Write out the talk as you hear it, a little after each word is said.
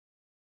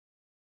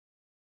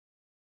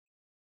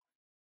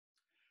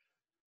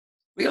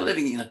We are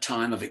living in a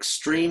time of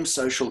extreme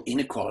social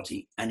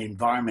inequality and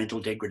environmental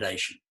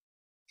degradation.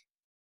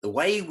 The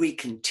way we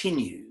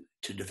continue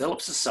to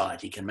develop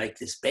society can make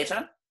this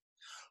better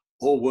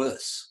or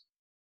worse.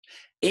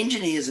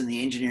 Engineers in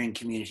the engineering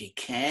community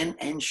can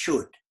and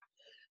should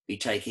be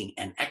taking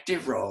an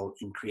active role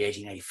in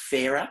creating a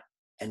fairer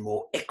and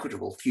more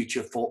equitable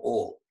future for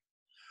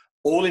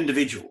all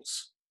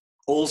individuals,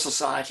 all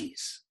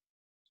societies,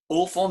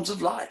 all forms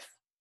of life,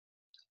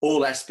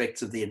 all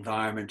aspects of the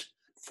environment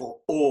for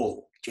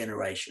all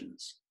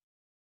generations.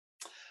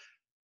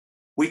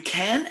 We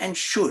can and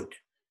should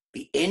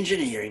be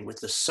engineering with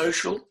the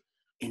social,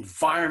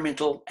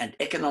 environmental, and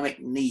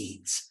economic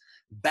needs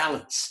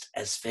balanced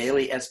as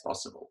fairly as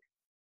possible.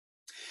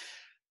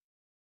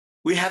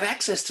 We have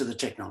access to the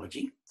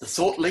technology, the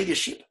thought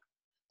leadership,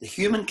 the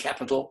human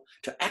capital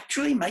to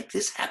actually make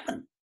this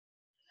happen.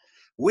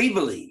 We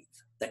believe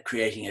that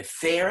creating a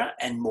fairer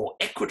and more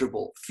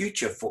equitable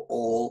future for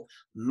all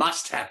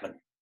must happen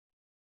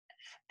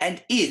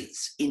and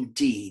is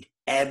indeed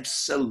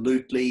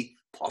absolutely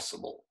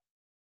possible.